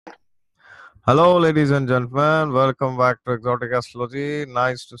Hello, ladies and gentlemen. Welcome back to Exotic Astrology.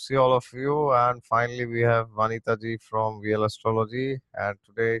 Nice to see all of you. And finally, we have Vanita ji from VL Astrology. And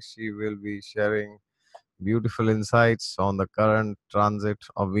today, she will be sharing beautiful insights on the current transit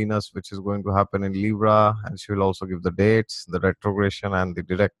of Venus, which is going to happen in Libra. And she will also give the dates, the retrogression, and the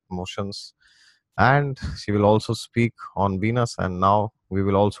direct motions. And she will also speak on Venus. And now we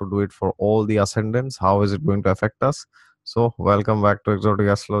will also do it for all the ascendants. How is it going to affect us? So, welcome back to Exotic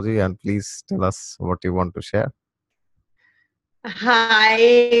Astrology, and please tell us what you want to share.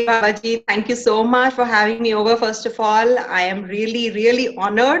 Hi, Babaji. Thank you so much for having me over. First of all, I am really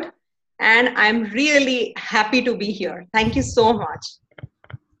honored and I'm really happy to be here. Thank you so much.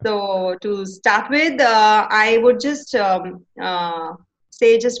 So, to start with, I would just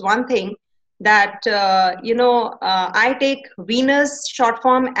say just one thing that, I take Venus short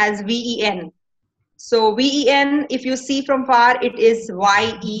form as VEN. So, VEN, if you see from far, it is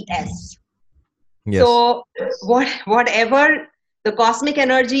YES. Yes. So whatever the cosmic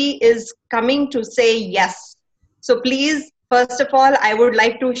energy is coming to say yes. So please, first of all, I would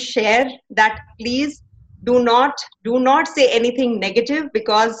like to share that please do not say anything negative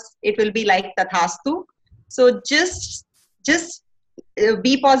because it will be like tathastu. So just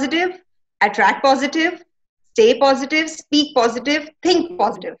be positive, attract positive, stay positive, speak positive, think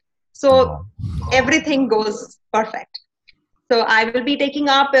positive. So Wow. everything goes perfect. So I will be taking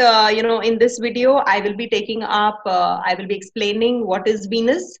up, in this video, I will be explaining what is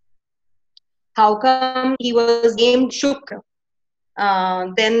Venus, how come he was named Shukra.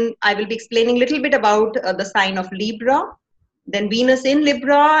 Then I will be explaining a little bit about the sign of Libra, then Venus in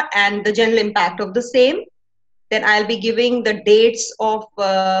Libra and the general impact of the same. Then I'll be giving the dates of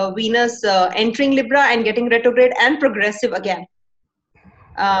Venus entering Libra and getting retrograde and progressive again.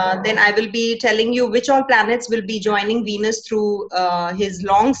 Then I will be telling you which all planets will be joining Venus through his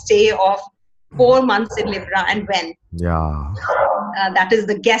long stay of 4 months in Libra and when. Yeah. That is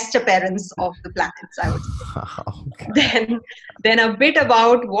the guest appearance of the planets, I would say. Okay. Then a bit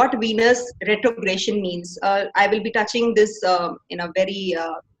about what Venus retrogression means. I will be touching this in a very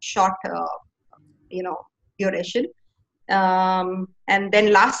short, duration. And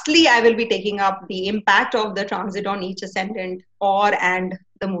then lastly, I will be taking up the impact of the transit on each ascendant or and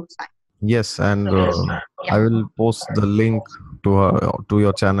the moon sign. Yes, and I Yeah. will post the link to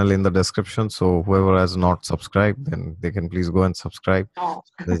your channel in the description. So whoever has not subscribed, then they can please go and subscribe. Oh,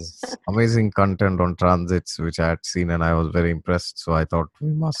 There's amazing content on transits which I had seen, and I was very impressed. So I thought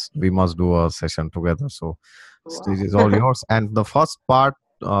we must do a session together. So wow. stage is all yours. And the first part,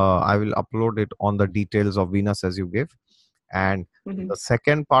 I will upload it on the details of Venus as you give. And Mhm. the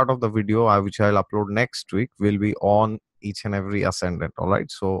second part of the video, which I'll upload next week, will be on each and every ascendant. All right.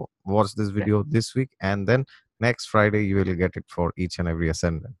 So watch this video this week, and then next Friday you will get it for each and every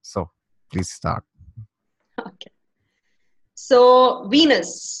ascendant. So please start. Okay. So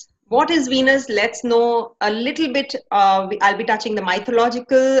Venus. What is Venus? Let's know a little bit. I'll be touching the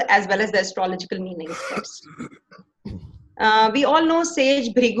mythological as well as the astrological meanings first. We all know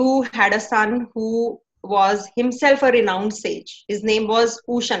sage Bhrigu had a son who was himself a renowned sage. His name was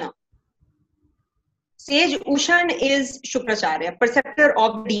Ushana. Sage Ushan is Shukracharya, preceptor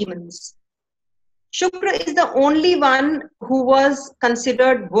of the demons. Shukra is the only one who was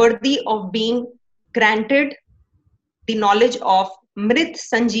considered worthy of being granted the knowledge of Mrit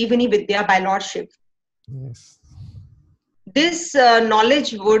Sanjeevani Vidya by Lord Shiv. Yes. This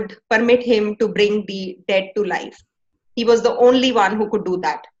knowledge would permit him to bring the dead to life. He was the only one who could do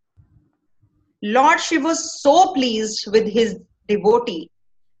that. Lord Shiv was so pleased with his devotee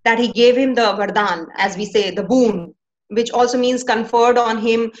that he gave him the Vardhan, as we say, the boon, which also means conferred on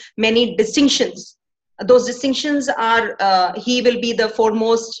him many distinctions. Those distinctions are he will be the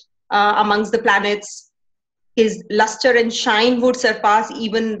foremost amongst the planets. His luster and shine would surpass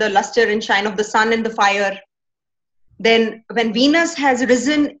even the luster and shine of the sun and the fire. Then, when Venus has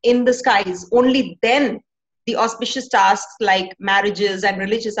risen in the skies, only then the auspicious tasks like marriages and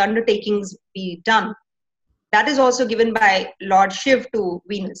religious undertakings be done. That is also given by Lord Shiv to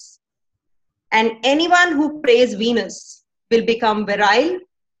Venus. And anyone who prays Venus will become virile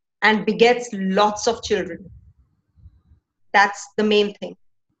and begets lots of children. That's the main thing.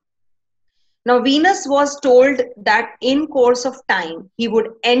 Now, Venus was told that in course of time, he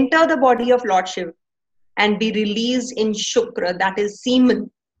would enter the body of Lord Shiv and be released in Shukra, that is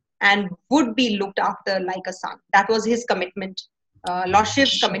semen, and would be looked after like a son. That was his commitment, Lord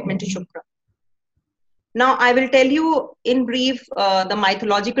Shiv's commitment to Shukra. Now, I will tell you in brief the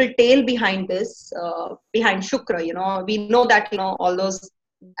mythological tale behind this, behind Shukra. We know that, all those,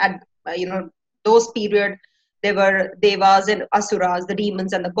 at, those period, there were devas and asuras, the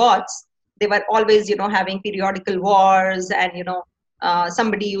demons and the gods. They were always, having periodical wars, and,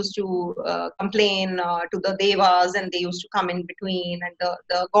 somebody used to complain to the devas, and they used to come in between, and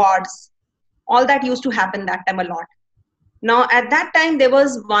the gods. All that used to happen that time a lot. Now, at that time, there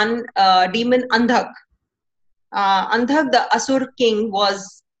was one demon, Andhak. Andhak, the Asur king,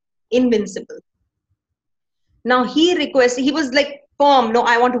 was invincible. Now, he was like firm, no,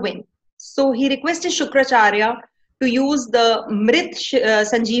 I want to win. So he requested Shukracharya to use the Mrit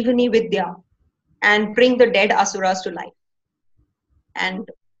Sanjeevani Vidya and bring the dead Asuras to life. And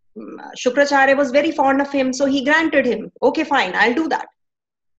Shukracharya was very fond of him, so he granted him, okay, fine, I'll do that.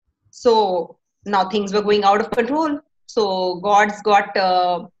 So now things were going out of control. So gods got,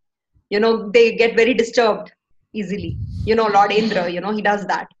 they get very disturbed easily. Lord Indra, he does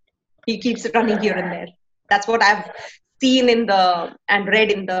that. He keeps running here and there. That's what I've seen and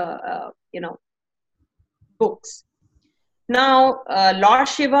read in the, books. Now, Lord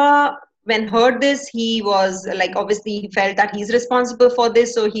Shiva, when heard this, he was like, obviously he felt that he's responsible for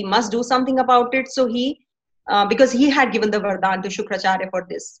this, so he must do something about it. So he, because he had given the Vardhan to Shukracharya for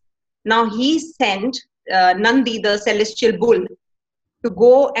this. Now he sent Nandi, the celestial bull, to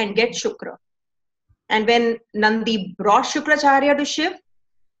go and get Shukra. And when Nandi brought Shukracharya to Shiv,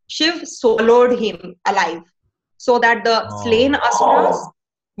 Shiv swallowed him alive so that the slain Asuras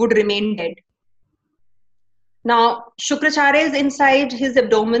would remain dead. Now, Shukracharya is inside his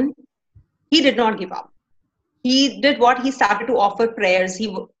abdomen. He did not give up. He did what? He started to offer prayers.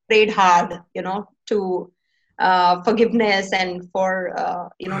 He prayed hard, to forgiveness and for,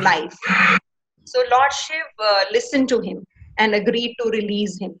 life. So Lord Shiv listened to him and agreed to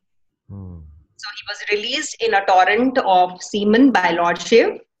release him. So he was released in a torrent of semen by Lord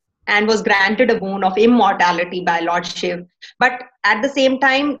Shiv and was granted a boon of immortality by Lord Shiv. But at the same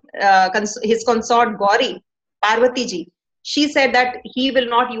time, his consort Gauri, Parvati ji, she said that he will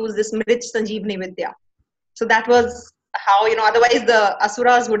not use this Mrit Sanjeevani Vidya. So that was how, otherwise the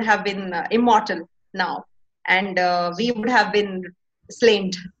Asuras would have been immortal now. And we would have been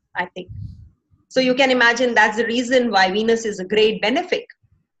slain, I think. So you can imagine that's the reason why Venus is a great benefic.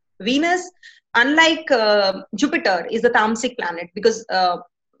 Venus, unlike Jupiter, is a tamasic planet, because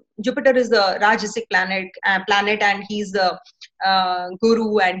Jupiter is the Rajasic planet, and he's the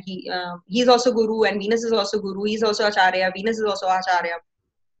guru, and he's also guru, and Venus is also guru. He's also Acharya. Venus is also Acharya.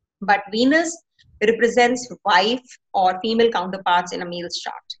 But Venus represents wife or female counterparts in a male's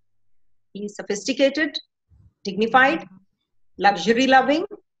chart. He's sophisticated, dignified, luxury-loving,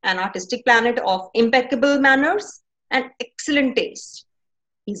 an artistic planet of impeccable manners and excellent taste.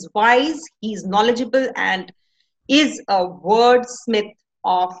 He's wise, he's knowledgeable, and is a wordsmith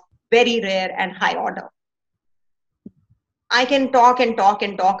of very rare and high order. I can talk and talk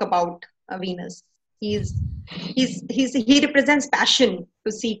and talk about Venus. He represents passion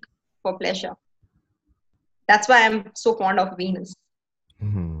to seek for pleasure. That's why I'm so fond of Venus.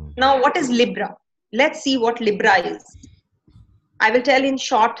 Now, what is Libra? Let's see what Libra is. I will tell in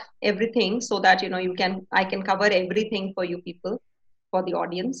short everything so that I can cover everything for you people, for the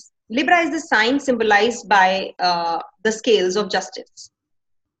audience. Libra is the sign symbolized by the scales of justice.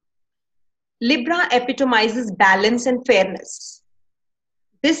 Libra epitomizes balance and fairness.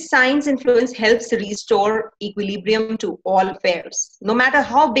 This sign's influence helps restore equilibrium to all affairs, no matter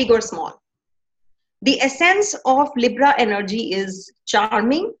how big or small. The essence of Libra energy is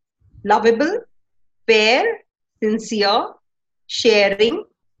charming, lovable, fair, sincere, sharing,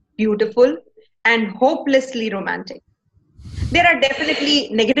 beautiful, and hopelessly romantic. There are definitely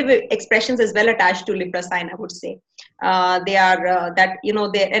negative expressions as well attached to Libra sign, I would say. They are that,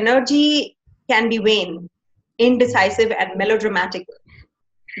 their energy can be vain, indecisive, and melodramatic.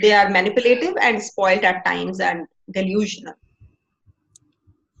 They are manipulative and spoiled at times and delusional.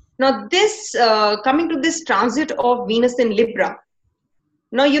 Now, this coming to this transit of Venus in Libra.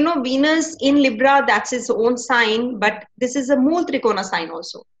 Now, Venus in Libra, that's its own sign, but this is a Mool Trikona sign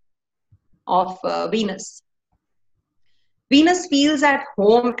also of Venus. Venus feels at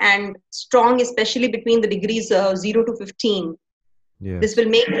home and strong, especially between the degrees 0 to 15. Yes. This will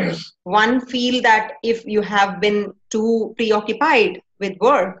make one feel that if you have been too preoccupied with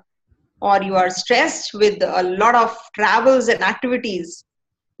work, or you are stressed with a lot of travels and activities,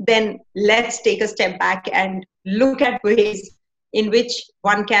 then let's take a step back and look at ways in which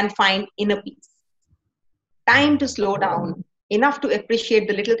one can find inner peace. Time to slow down, enough to appreciate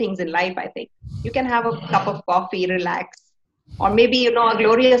the little things in life, I think. You can have a cup of coffee, relax, or maybe, a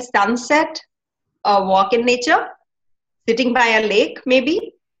glorious sunset, a walk in nature, sitting by a lake,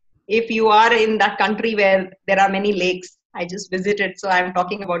 maybe. If you are in that country where there are many lakes, I just visited, so I'm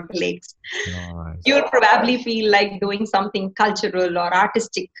talking about the lakes. Nice. You'll probably feel like doing something cultural or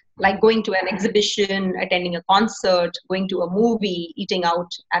artistic, like going to an exhibition, attending a concert, going to a movie, eating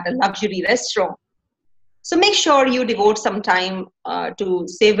out at a luxury restaurant. So make sure you devote some time to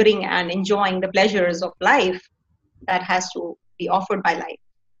savoring and enjoying the pleasures of life that has to be offered by life.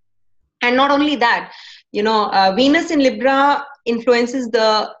 And not only that, Venus in Libra influences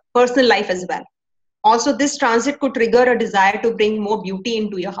the personal life as well. Also, this transit could trigger a desire to bring more beauty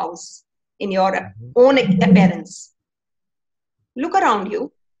into your house, in your Mhm. own appearance. Look around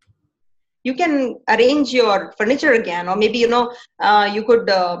you. You can arrange your furniture again, or maybe, you could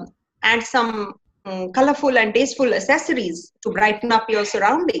add some colorful and tasteful accessories to brighten up your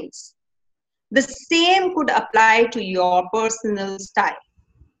surroundings. The same could apply to your personal style.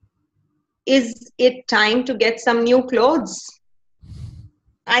 Is it time to get some new clothes?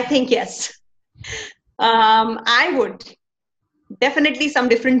 I think yes. I would. Definitely some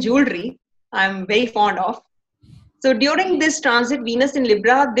different jewelry I'm very fond of. So during this transit, Venus in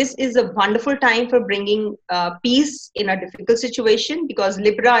Libra, this is a wonderful time for bringing peace in a difficult situation, because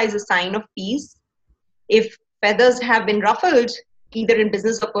Libra is a sign of peace. If feathers have been ruffled, either in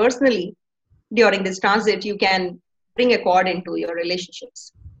business or personally, during this transit, you can bring accord into your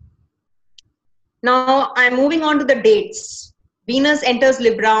relationships. Now I'm moving on to the dates. Venus enters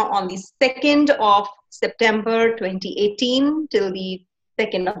Libra on the 2nd of September 2018 till the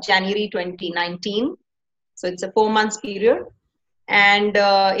 2nd of January 2019. So it's a 4 months period. And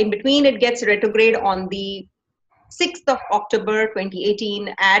in between, it gets retrograde on the 6th of October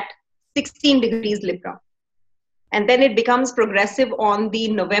 2018 at 16 degrees Libra. And then it becomes progressive on the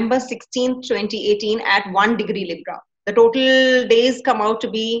November 16th, 2018 at 1 degree Libra. The total days come out to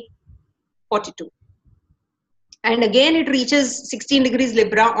be 42. And again, it reaches 16 degrees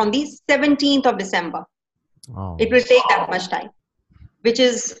Libra on the 17th of December. Oh. It will take that much time, which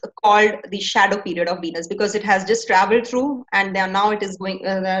is called the shadow period of Venus, because it has just traveled through, and then now it is going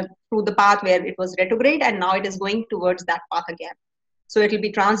through the path where it was retrograde, and now it is going towards that path again. So it will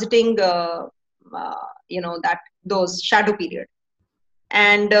be transiting, those shadow period.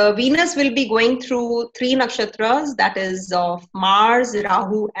 And Venus will be going through 3 nakshatras, that is of Mars,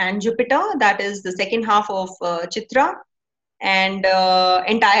 Rahu, and Jupiter. That is the second half of Chitra, and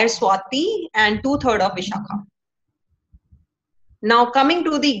entire Swati, and 2/3 of Vishakha. Now coming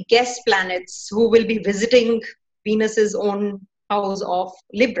to the guest planets who will be visiting Venus's own house of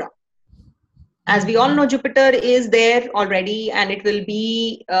Libra. As we all know, Jupiter is there already, and it will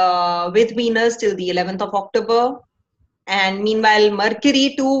be with Venus till the 11th of October. And meanwhile,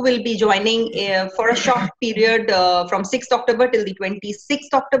 Mercury too will be joining for a short period from 6th October till the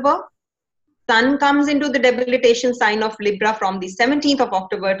 26th October. Sun comes into the debilitation sign of Libra from the 17th of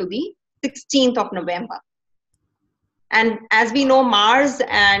October to the 16th of November. And as we know, Mars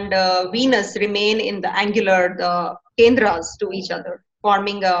and Venus remain in the angular, the kendras to each other,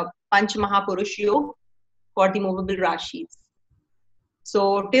 forming a Panch Mahapurush Yoga for the movable Rashis.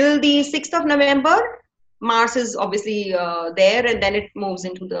 So till the 6th of November, Mars is obviously there, and then it moves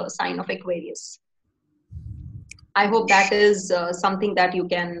into the sign of Aquarius. I hope that is something that you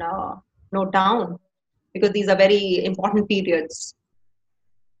can note down, because these are very important periods.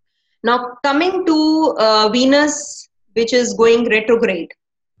 Now coming to Venus, which is going retrograde.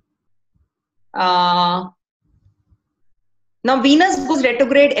 Now Venus goes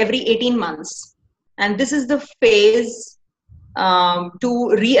retrograde every 18 months. And this is the phase to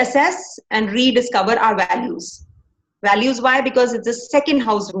reassess and rediscover our values. Values, why? Because it's a second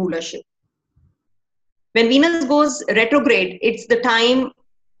house rulership. When Venus goes retrograde, it's the time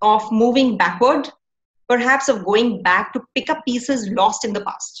of moving backward, perhaps of going back to pick up pieces lost in the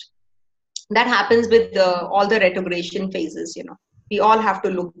past. That happens with all the retrogradation phases, We all have to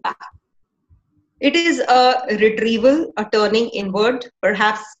look back. It is a retrieval, a turning inward,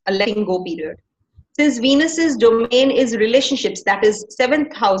 perhaps a letting go period. Since Venus's domain is relationships, that is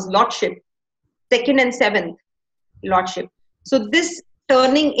 7th house lordship, 2nd and 7th lordship. So this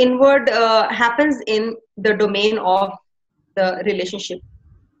turning inward happens in the domain of the relationship.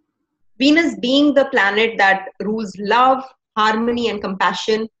 Venus being the planet that rules love, harmony, and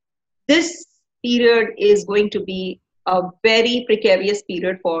compassion, this period is going to be a very precarious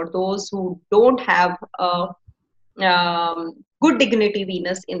period for those who don't have a good dignity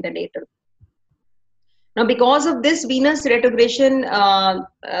Venus in the natal. Now, because of this Venus retrogression,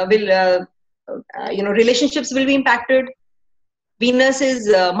 relationships will be impacted. Venus is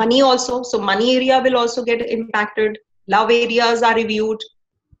money also, so money area will also get impacted. Love areas are reviewed.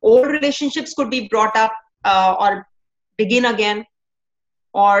 Old relationships could be brought up or begin again,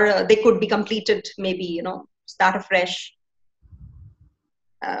 or they could be completed, maybe, start afresh.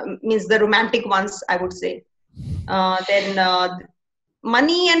 means the romantic ones, I would say. Then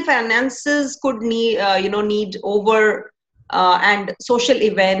money and finances could need over, and social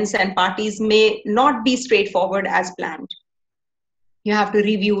events and parties may not be straightforward as planned. You have to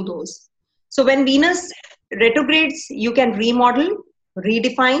review those. So when Venus retrogrades, you can remodel,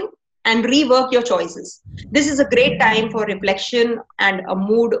 redefine, and rework your choices. This is a great time for reflection, and a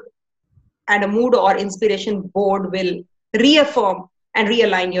mood or inspiration board will reaffirm and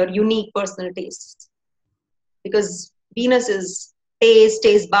realign your unique personal tastes. Because Venus is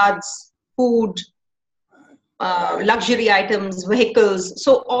taste buds, food, luxury items, vehicles.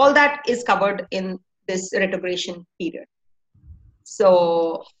 So all that is covered in this retrogradation period.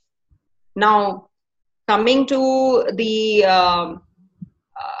 So now coming to the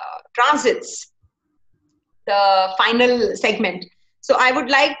transits, the final segment. So I would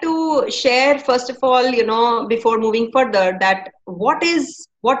like to share, first of all, before moving further, that what is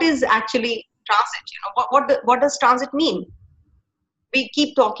actually transit. What does transit mean? We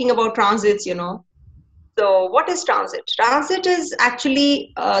keep talking about transits. So what is transit? Transit is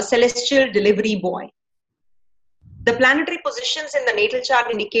actually a celestial delivery boy. The planetary positions in the natal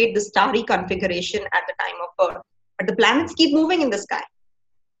chart indicate the starry configuration at the time of birth, but the planets keep moving in the sky.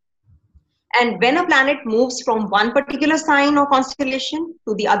 And when a planet moves from one particular sign or constellation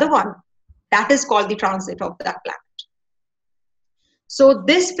to the other one, that is called the transit of that planet. So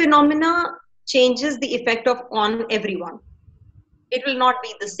this phenomena changes the effect on everyone. It will not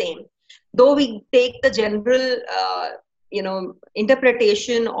be the same. Though we take the general,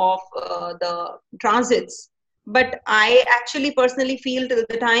 interpretation of the transits, but I actually personally feel till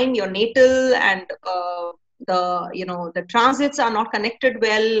the time your natal and the transits are not connected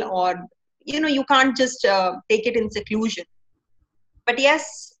well, or you can't just take it in seclusion. But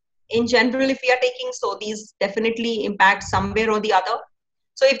yes, in general, if we are taking, so these definitely impact somewhere or the other.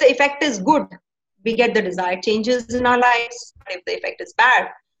 So if the effect is good, we get the desired changes in our lives. If the effect is bad,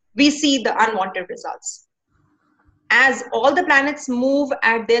 we see the unwanted results. As all the planets move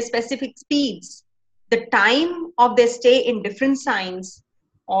at their specific speeds, the time of their stay in different signs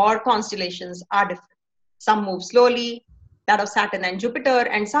or constellations are different. Some move slowly, that of Saturn and Jupiter,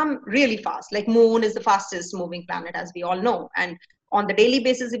 and some really fast, like Moon is the fastest moving planet, as we all know. And on the daily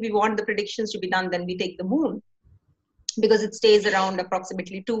basis, if we want the predictions to be done, then we take the Moon, because it stays around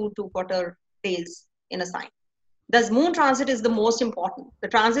approximately 2.25 days in a sign. Thus, Moon transit is the most important. The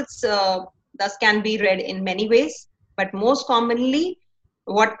transits thus can be read in many ways, but most commonly,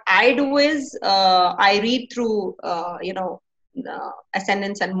 what I do is I read through,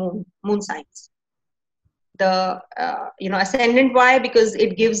 ascendants and moon signs. The ascendant, why? Because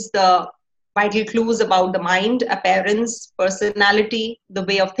it gives the vital clues about the mind, appearance, personality, the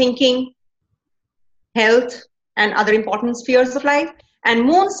way of thinking, health, and other important spheres of life. And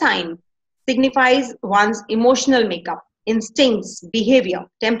moon sign signifies one's emotional makeup, instincts, behavior,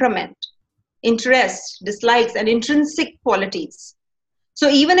 temperament, interests, dislikes, and intrinsic qualities. So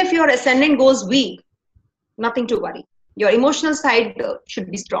even if your ascendant goes weak, nothing to worry. Your emotional side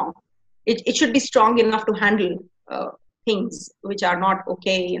should be strong. It should be strong enough to handle things which are not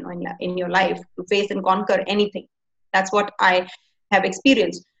okay, in your life, to face and conquer anything. That's what I have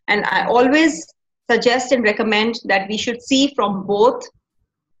experienced. And I always suggest and recommend that we should see from both.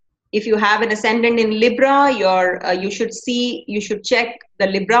 If you have an ascendant in Libra, you should check the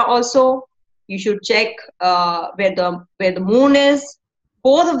Libra also. You should check where the moon is.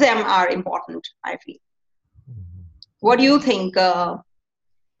 Both of them are important, I feel. What do you think,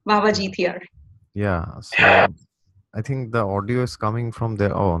 Babajeet here? Yeah, so I think the audio is coming from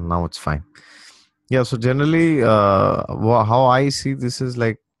there. Oh, now it's fine. Yeah, so generally, how I see this is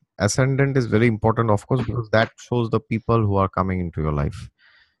like ascendant is very important, of course, because that shows the people who are coming into your life.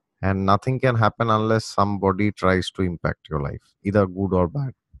 And nothing can happen unless somebody tries to impact your life, either good or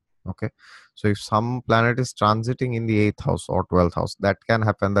bad. Okay. So if some planet is transiting in the 8th house or 12th house, that can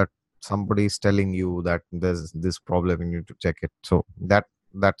happen, that somebody is telling you that there's this problem, you need to check it. So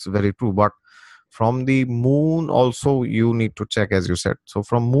that's very true. But from the moon also you need to check, as you said. So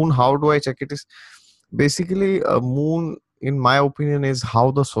from moon, how do I check it? Is basically a moon, in my opinion, is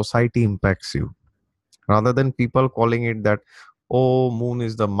how the society impacts you, rather than people calling it that, oh, moon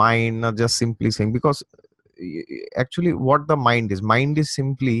is the mind, not just simply saying. Because actually what the mind is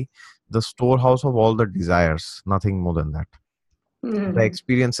simply the storehouse of all the desires, nothing more than that. The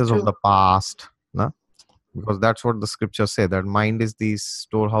experiences of True. the past, na? Because that's what the scriptures say, that mind is the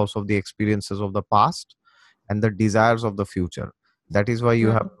storehouse of the experiences of the past and the desires of the future. That is why you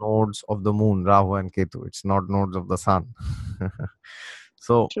have nodes of the moon, Rahu and Ketu. It's not nodes of the sun.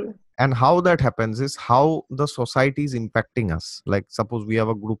 So True. And how that happens is how the society is impacting us. Like suppose we have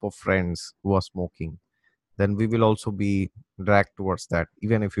a group of friends who are smoking, then we will also be dragged towards that,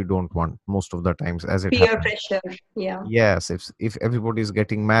 even if you don't want, most of the times, as it Peer happens. pressure. Yeah. Yes, if everybody is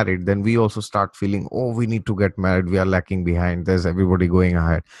getting married, then we also start feeling, oh, we need to get married. We are lacking behind. There's everybody going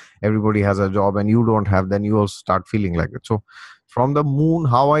ahead. Everybody has a job, and you don't have. Then you also start feeling like it. So, from the moon,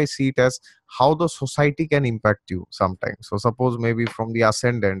 how I see it as how the society can impact you sometimes. So, suppose maybe from the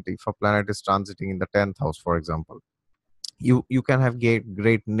ascendant, if a planet is transiting in the 10th house, for example, you can have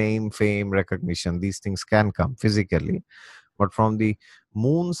great name, fame, recognition. These things can come physically, but from the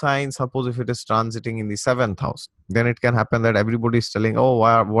moon sign, suppose if it is transiting in the seventh house, then it can happen that everybody is telling, oh,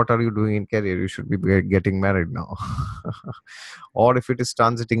 what are you doing in career? You should be getting married now. Or if it is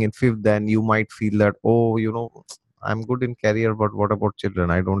transiting in fifth, then you might feel that, oh, I'm good in career, but what about children?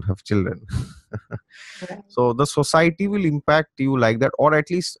 I don't have children. Right. So the society will impact you like that, or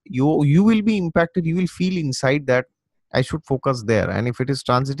at least you will be impacted. You will feel inside that I should focus there. And if it is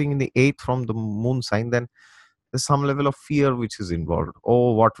transiting in the eighth from the moon sign, then there's some level of fear which is involved.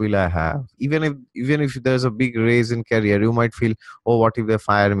 Oh, what will I have? Even if there's a big raise in career, you might feel, oh, what if they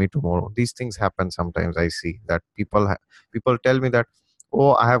fire me tomorrow? These things happen sometimes. I see that people tell me that,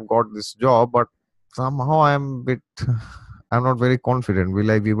 oh, I have got this job, but somehow I'm not very confident.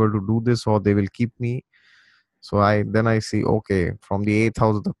 Will I be able to do this, or they will keep me? So I see, okay, from the eighth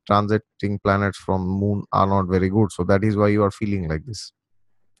house, the transiting planets from moon are not very good. So that is why you are feeling like this.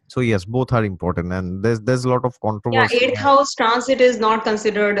 So yes, both are important, and there's a lot of Yeah, controversy. eighth house transit is not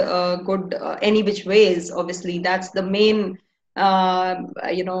considered good any which ways. Obviously, that's the main, uh,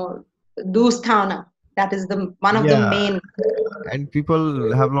 you know, dusthana. That is the one of the Yeah, main. and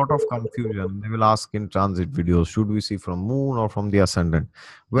people have a lot of confusion. They will ask in transit videos, should we see from moon or from the ascendant?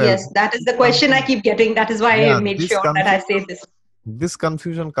 Well, Yes, that is this the question I keep getting. That is why I yeah, made sure that I say this. this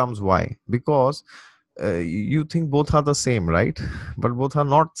confusion comes why? Because you think both are the same, right? But both are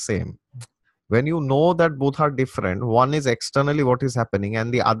not same. When you know that both are different, one is externally what is happening,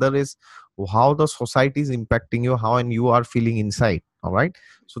 and the other is how the society is impacting you, how and you are feeling inside. All right.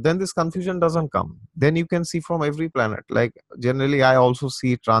 So then this confusion doesn't come. Then you can see from every planet. Like generally, I also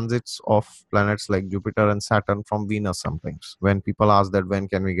see transits of planets like Jupiter and Saturn from Venus sometimes. When people ask that when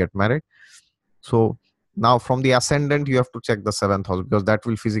can we get married, so now from the ascendant, you have to check the seventh house, because that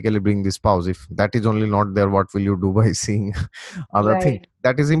will physically bring the spouse. If that is only not there, what will you do by seeing other things? Right.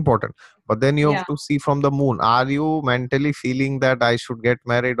 That is important. But then you have Yeah. to see from the moon. Are you mentally feeling that I should get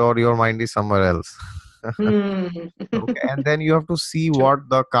married, or your mind is somewhere else? Hmm. Okay, and then you have to see True. what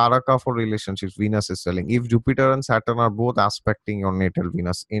the Karaka for relationships Venus is telling. If Jupiter and Saturn are both aspecting your natal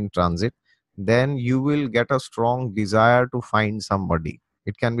Venus in transit, then you will get a strong desire to find somebody.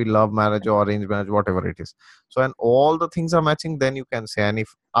 It can be love marriage or arranged marriage, whatever it is. So, and all the things are matching, then you can say, and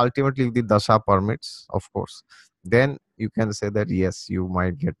if ultimately if the dasha permits, of course, then you can say that yes, you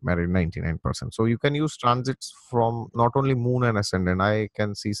might get married 99%. So you can use transits from not only moon and ascendant. I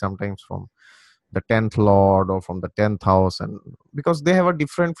can see sometimes from the 10th lord or from the 10th house, and because they have a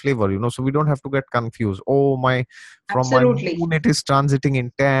different flavor, so we don't have to get confused. Oh, my, from my Absolutely. moon it is transiting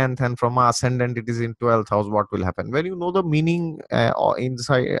in 10th, and from my ascendant it is in 12th house. What will happen when you know the meaning or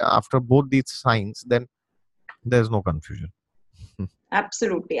inside after both these signs? Then there's no confusion.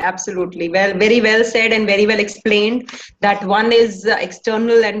 Absolutely, absolutely. Well, very well said and very well explained. That one is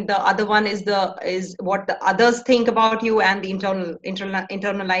external, and the other one is what the others think about you, and the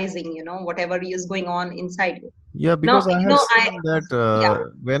internalizing. Whatever is going on inside you. Yeah, Now, because I have I seen that yeah.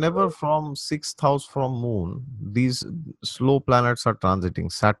 whenever from sixth house from moon, these slow planets are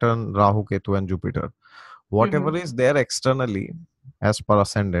transiting: Saturn, Rahu, Ketu, and Jupiter. Hmm. Whatever is there externally as per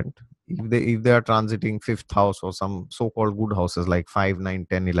ascendant, if they are transiting fifth house or some so-called good houses like 5, 9,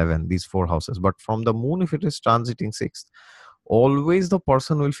 10, 11, these four houses, but from the moon, if it is transiting sixth, always the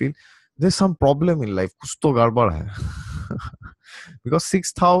person will feel there's some problem in life, kuch to gadbad hai. Because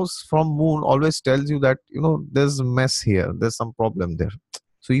sixth house from moon always tells you that there's a mess here, there's some problem there.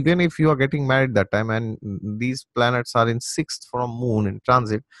 So even if you are getting married that time, and these planets are in sixth from moon in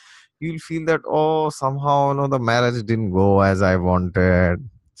transit, you'll feel that, oh, somehow the marriage didn't go as I wanted.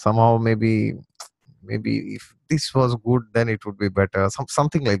 Somehow maybe if this was good, then it would be better,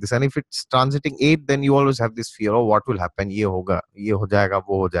 something like this. And if it's transiting eight, then you always have this fear, oh, what will happen, ye hoga, ye ho jayega,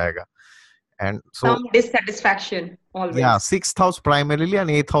 wo ho jayega. And so Some dissatisfaction yeah, always. sixth house primarily and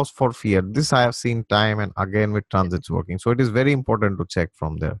eighth house for fear. This I have seen time and again with transits working. So it is very important to check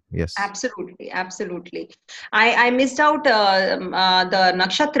from there. Yes. Absolutely, absolutely. I missed out the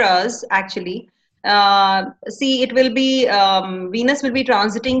nakshatras actually. See, it will be Venus will be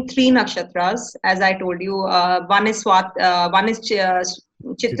transiting three nakshatras, as I told you. One is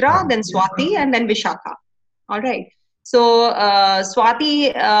Chitra, Chitra. then Swati, and then Vishakha. All right. So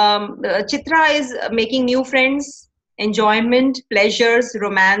Swati, Chitra is making new friends, enjoyment, pleasures,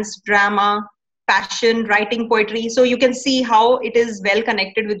 romance, drama, passion, writing poetry. So you can see how it is well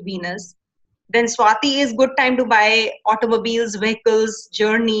connected with Venus. Then Swati is good time to buy automobiles, vehicles,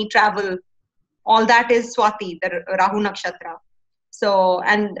 journey, travel. All that is Swati, the Rahu Nakshatra. So,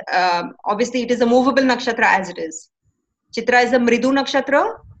 and obviously it is a movable nakshatra as it is. Chitra is the Mridu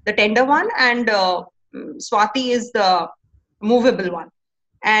nakshatra, the tender one, and Swati is the movable one.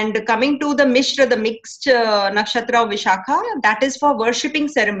 And coming to the Mishra, the mixed nakshatra of Vishakha, that is for worshipping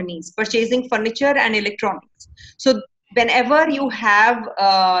ceremonies, purchasing furniture and electronics. So whenever you have,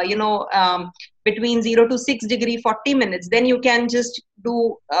 between 0 to 6 degree 40 minutes, then you can just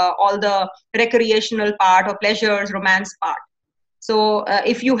do all the recreational part or pleasures, romance part. So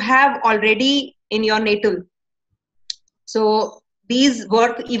if you have already in your natal, so these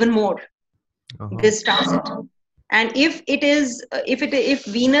work even more, Uh-huh. this transit. And if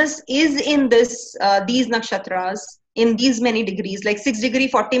Venus is in this these nakshatras in these many degrees, like 6 degree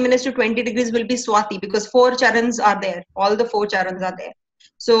 40 minutes to 20 degrees will be Swati, because 4 charans are there, all the 4 charans are there.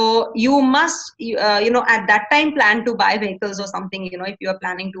 So you must at that time plan to buy vehicles or something, if you are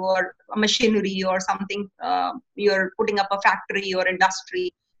planning to, or a machinery or something, you're putting up a factory or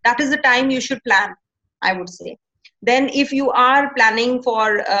industry, that is the time you should plan, I would say. Then if you are planning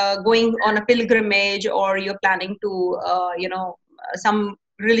for going on a pilgrimage, or you're planning to some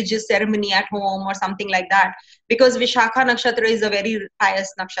religious ceremony at home or something like that, because Vishakha nakshatra is a very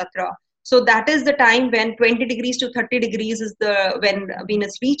pious nakshatra, so that is the time when 20 degrees to 30 degrees is the when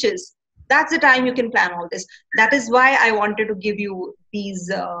Venus reaches. That's the time you can plan all this. That is why I wanted to give you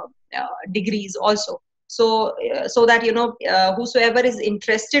these degrees also, so that whosoever is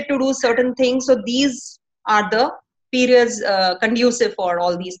interested to do certain things, so these are the periods conducive for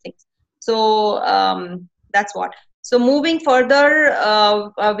all these things. So that's what. So moving further,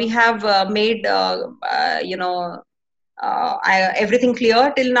 we have made everything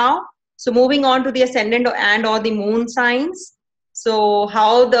clear till now. So moving on to the ascendant and or the moon signs. So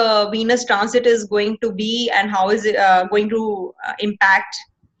how the Venus transit is going to be, and how is it going to impact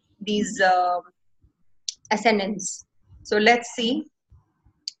these ascendants. So let's see.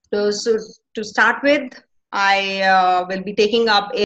 So to start with, I will be taking up